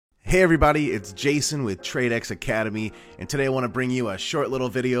Hey everybody, it's Jason with TradeX Academy, and today I want to bring you a short little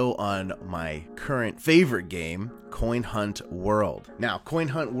video on my current favorite game, CoinHunt World. Now,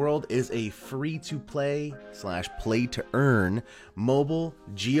 CoinHunt World is a free-to-play / play-to-earn mobile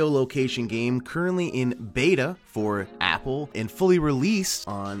geolocation game currently in beta for Apple and fully released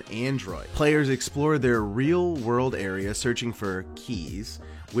on Android. Players explore their real-world area searching for keys,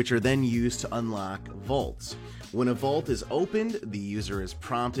 which are then used to unlock vaults. When a vault is opened, the user is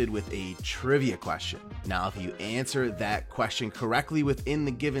prompted with a trivia question. Now, if you answer that question correctly within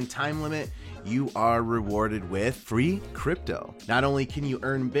the given time limit, you are rewarded with free crypto. Not only can you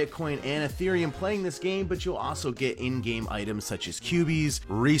earn Bitcoin and Ethereum playing this game, but you'll also get in-game items such as cubies,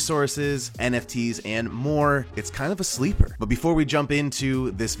 resources, NFTs, and more. It's kind of a sleeper. But before we jump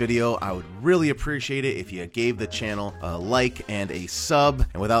into this video, I would really appreciate it if you gave the channel a like and a sub.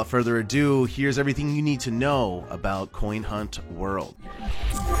 And without further ado, here's everything you need to know about CoinHunt World.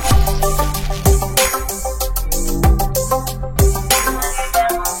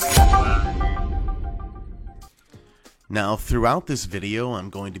 Now, throughout this video,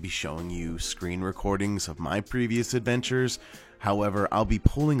 I'm going to be showing you screen recordings of my previous adventures. However, I'll be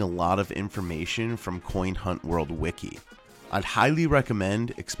pulling a lot of information from CoinHunt World Wiki. I'd highly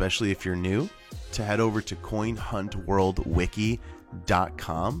recommend, especially if you're new, to head over to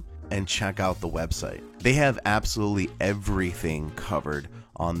coinhuntworldwiki.com and check out the website. They have absolutely everything covered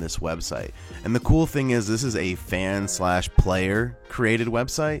on this website. And the cool thing is this is a fan / player created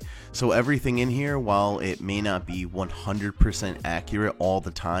website. So everything in here, while it may not be 100% accurate all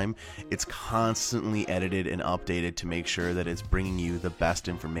the time, it's constantly edited and updated to make sure that it's bringing you the best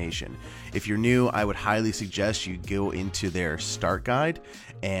information. If you're new, I would highly suggest you go into their start guide,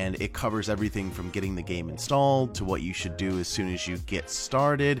 and it covers everything from getting the game installed to what you should do as soon as you get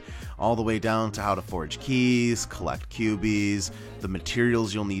started, all the way down to how to forge keys, collect cubies, the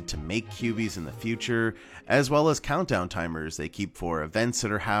materials you'll need to make cubies in the future, as well as countdown timers they keep for events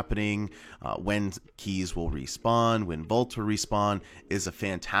that are happening, when keys will respawn, when vaults will respawn. Is a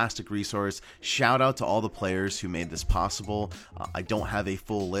fantastic resource. Shout out to all the players who made this possible. I don't have a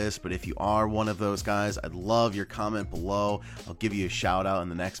full list, but if you are one of those guys, I'd love your comment below. I'll give you a shout out in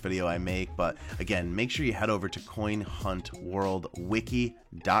the next video I make. But again, make sure you head over to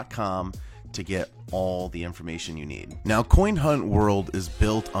coinhuntworldwiki.com to get all the information you need. Now, CoinHunt World is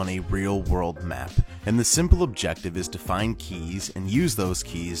built on a real-world map, and the simple objective is to find keys and use those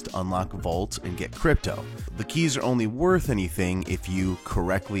keys to unlock vaults and get crypto. The keys are only worth anything if you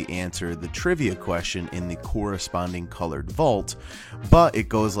correctly answer the trivia question in the corresponding colored vault, but it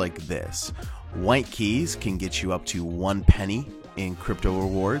goes like this. White keys can get you up to 1 penny in crypto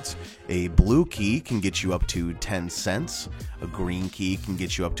rewards. A blue key can get you up to 10 cents. A green key can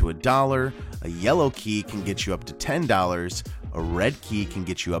get you up to $1. A yellow key can get you up to $10. A red key can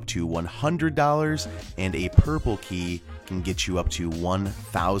get you up to $100. And a purple key can get you up to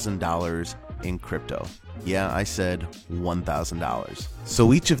 $1,000 in crypto. Yeah, I said $1,000.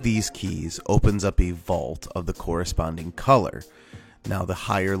 So each of these keys opens up a vault of the corresponding color. Now, the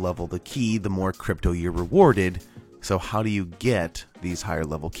higher level the key, the more crypto you're rewarded. So how do you get these higher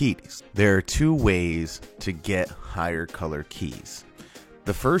level keys? There are 2 ways to get higher color keys.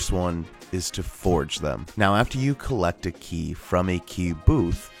 The first one is to forge them. Now, after you collect a key from a key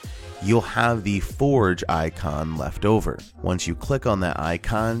booth, you'll have the forge icon left over. Once you click on that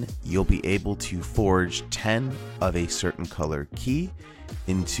icon, you'll be able to forge 10 of a certain color key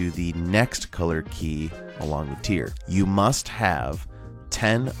into the next color key along the tier. You must have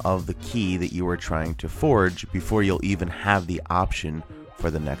 10 of the key that you are trying to forge before you'll even have the option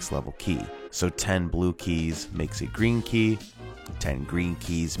for the next level key. So 10 blue keys makes a green key, 10 green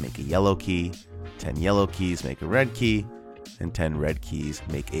keys make a yellow key, 10 yellow keys make a red key, and 10 red keys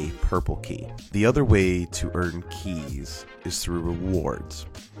make a purple key. The other way to earn keys is through rewards.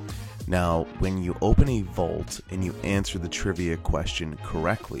 Now, when you open a vault and you answer the trivia question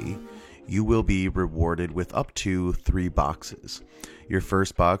correctly, you will be rewarded with up to 3 boxes. Your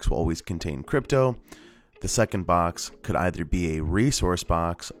first box will always contain crypto. The second box could either be a resource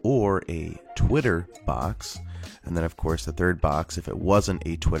box or a Twitter box. And then, of course, the third box, if it wasn't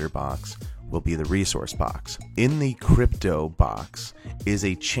a Twitter box, will be the resource box. In the crypto box is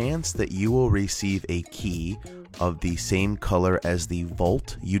a chance that you will receive a key of the same color as the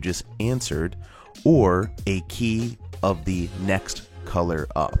vault you just answered, or a key of the next color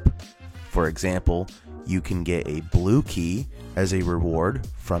up. For example, you can get a blue key as a reward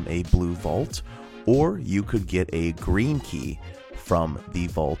from a blue vault, or you could get a green key from the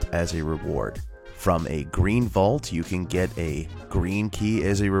vault as a reward. From a green vault, you can get a green key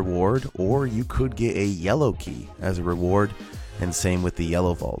as a reward, or you could get a yellow key as a reward. And same with the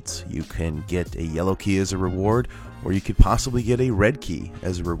yellow vaults. You can get a yellow key as a reward, or you could possibly get a red key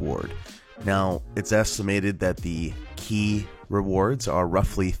as a reward. Now, it's estimated that the key rewards are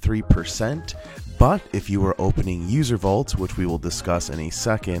roughly 3%, but if you are opening user vaults, which we will discuss in a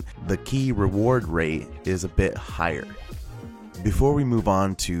second, the key reward rate is a bit higher. Before we move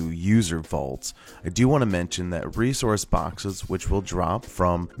on to user vaults, I do want to mention that resource boxes, which will drop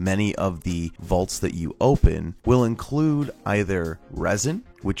from many of the vaults that you open, will include either resin,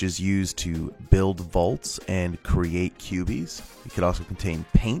 which is used to build vaults and create cubies. It could also contain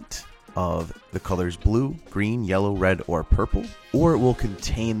paint of the colors blue, green, yellow, red, or purple, or it will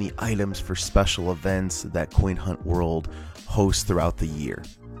contain the items for special events that CoinHunt World hosts throughout the year.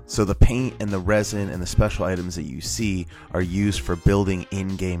 So the paint and the resin and the special items that you see are used for building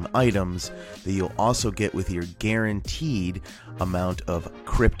in-game items that you'll also get with your guaranteed amount of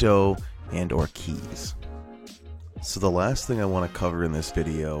crypto and or keys. So the last thing I want to cover in this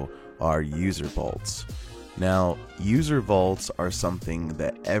video are user vaults. Now, user vaults are something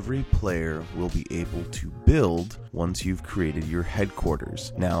that every player will be able to build once you've created your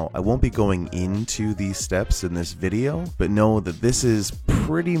headquarters. Now, I won't be going into these steps in this video, but know that this is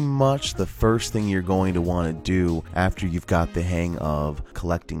pretty much the first thing you're going to want to do after you've got the hang of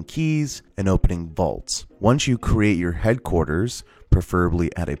collecting keys and opening vaults. Once you create your headquarters, preferably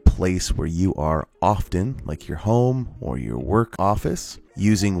at a place where you are often, like your home or your work office,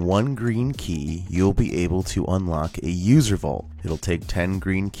 using one green key, you'll be able to unlock a user vault. It'll take 10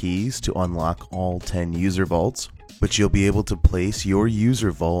 green keys to unlock all 10 user vaults, but you'll be able to place your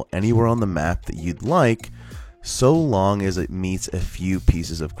user vault anywhere on the map that you'd like, so long as it meets a few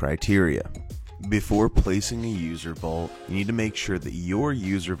pieces of criteria. Before placing a user vault, you need to make sure that your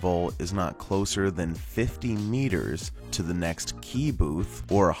user vault is not closer than 50 meters to the next key booth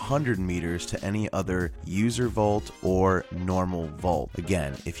or 100 meters to any other user vault or normal vault.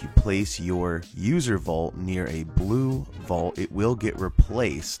 Again, if you place your user vault near a blue vault, it will get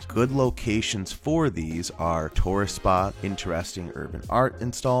replaced. Good locations for these are tourist spot, interesting urban art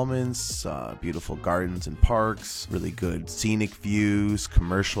installments, beautiful gardens and parks, really good scenic views,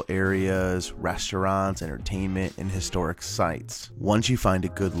 commercial areas, restaurants, entertainment, and historic sites. Once you find a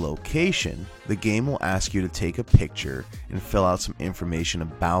good location, the game will ask you to take a picture and fill out some information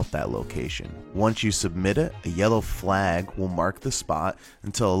about that location. Once you submit it, a yellow flag will mark the spot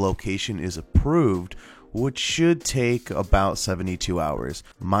until a location is approved, which should take about 72 hours.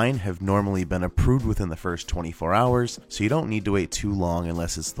 Mine have normally been approved within the first 24 hours, so you don't need to wait too long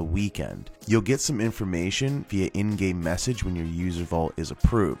unless it's the weekend. You'll get some information via in-game message when your user vault is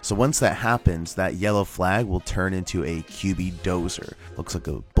approved. So once that happens, that yellow flag will turn into a QB dozer. Looks like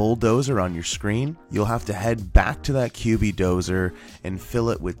a bulldozer on your screen. You'll have to head back to that QB dozer and fill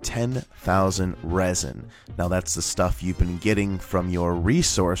it with 10,000 resin. Now that's the stuff you've been getting from your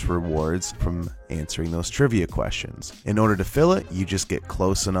resource rewards from answering those trivia questions. In order to fill it, you just get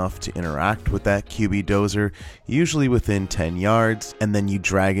close enough to interact with that QB dozer, usually within 10 yards, and then you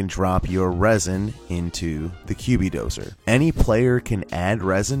drag and drop your resin into the QB dozer. Any player can add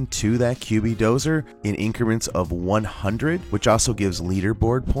resin to that QB dozer in increments of 100, which also gives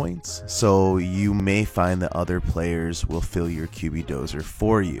leaderboard points, so you may find that other players will fill your QB dozer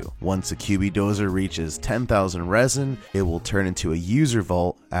for you. Once a QB dozer reaches 10,000 resin, it will turn into a user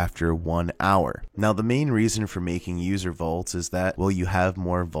vault after 1 hour. Now, the main reason for making user vaults is that, well, you have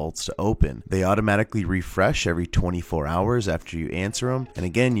more vaults to open. They automatically refresh every 24 hours after you answer them, and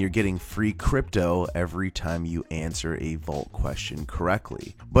again, you're getting free crypto every time you answer a vault question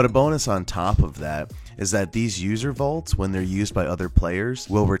correctly. But a bonus on top of that is that these user vaults, when they're used by other players,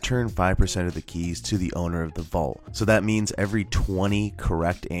 will return 5% of the keys to the owner of the vault. So that means every 20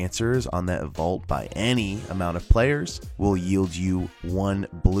 correct answers on that vault by any amount of players will yield you 1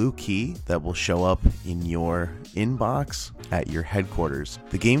 blue key that will show up in your inbox at your headquarters.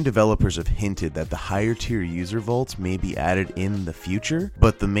 The game developers have hinted that the higher tier user vaults may be added in the future,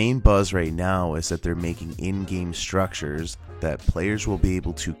 but the main buzz right now is that they're making in-game structures that players will be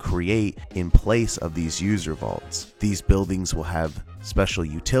able to create in place of these user vaults. These buildings will have special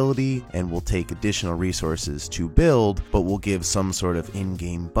utility and will take additional resources to build, but will give some sort of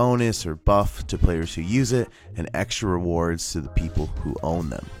in-game bonus or buff to players who use it and extra rewards to the people who own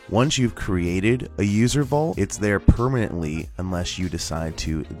them. Once you've created a user vault, it's there permanently unless you decide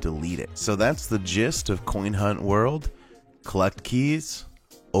to delete it. So that's the gist of CoinHunt World. Collect keys,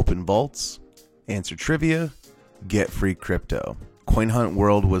 open vaults, answer trivia, get free crypto. CoinHunt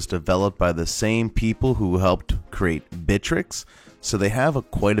World was developed by the same people who helped create Bittrex, so they have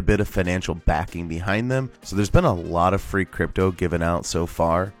quite a bit of financial backing behind them. So there's been a lot of free crypto given out so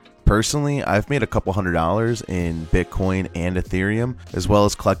far. Personally, I've made a couple $100 in Bitcoin and Ethereum, as well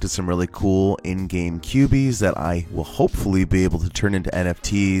as collected some really cool in-game cubies that I will hopefully be able to turn into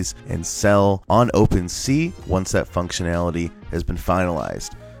NFTs and sell on OpenSea once that functionality has been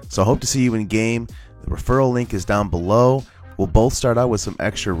finalized. So I hope to see you in game. The referral link is down below. We'll both start out with some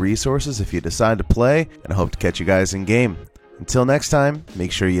extra resources if you decide to play, and I hope to catch you guys in game. Until next time,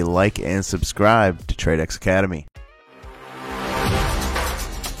 make sure you like and subscribe to TradeX Academy.